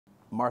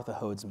Martha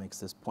Hodes makes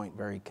this point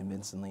very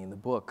convincingly in the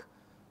book,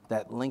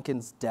 that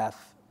Lincoln's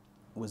death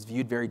was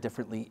viewed very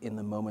differently in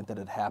the moment that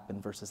it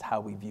happened versus how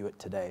we view it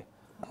today.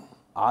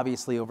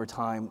 Obviously, over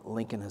time,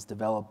 Lincoln has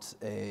developed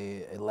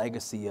a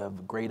legacy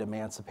of great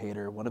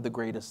emancipator, one of the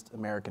greatest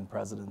American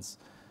presidents,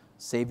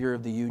 savior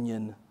of the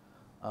Union.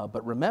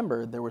 But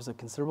remember, there was a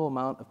considerable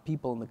amount of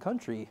people in the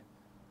country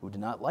who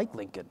did not like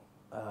Lincoln,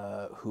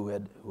 who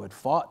had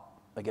fought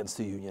against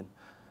the Union,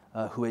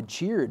 who had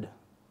cheered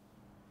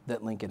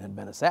that Lincoln had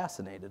been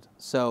assassinated.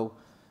 So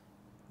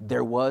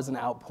there was an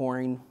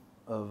outpouring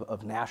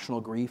of national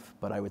grief,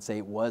 but I would say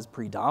it was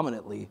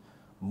predominantly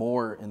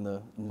more in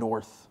the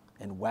north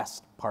and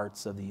west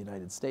parts of the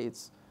United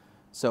States.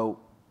 So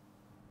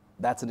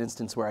that's an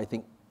instance where I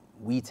think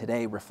we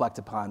today reflect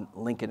upon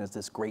Lincoln as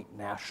this great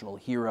national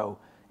hero,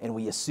 and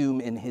we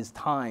assume in his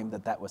time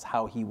that that was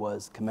how he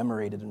was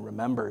commemorated and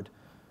remembered,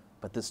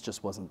 but this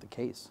just wasn't the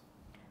case.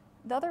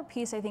 The other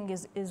piece I think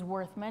is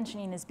worth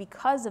mentioning is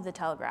because of the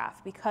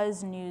telegraph,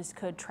 because news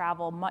could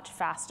travel much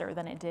faster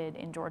than it did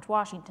in George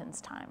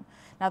Washington's time.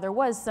 Now there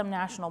was some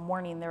national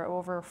mourning. There were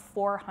over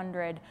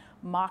 400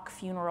 mock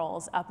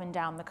funerals up and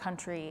down the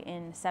country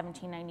in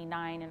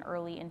 1799 and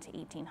early into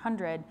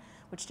 1800,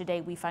 which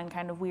today we find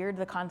kind of weird,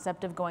 the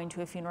concept of going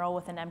to a funeral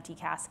with an empty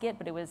casket,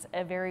 but it was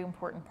a very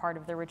important part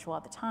of the ritual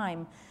at the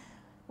time.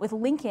 With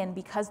Lincoln,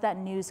 because that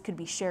news could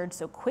be shared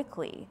so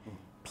quickly,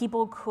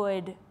 people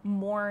could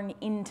mourn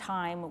in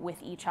time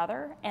with each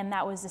other, and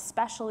that was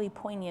especially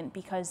poignant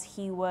because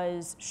he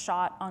was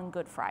shot on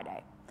Good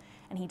Friday,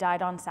 and he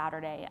died on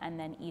Saturday, and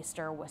then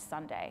Easter was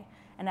Sunday.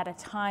 And at a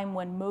time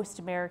when most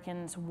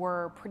Americans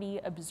were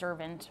pretty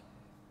observant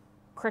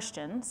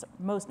Christians,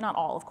 most, not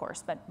all of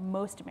course, but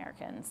most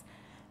Americans,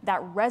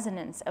 that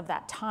resonance of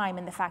that time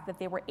and the fact that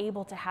they were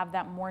able to have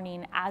that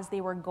mourning as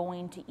they were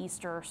going to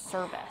Easter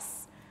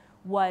service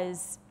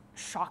was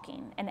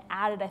shocking and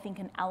added, I think,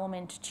 an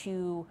element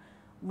to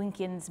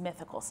Lincoln's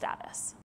mythical status.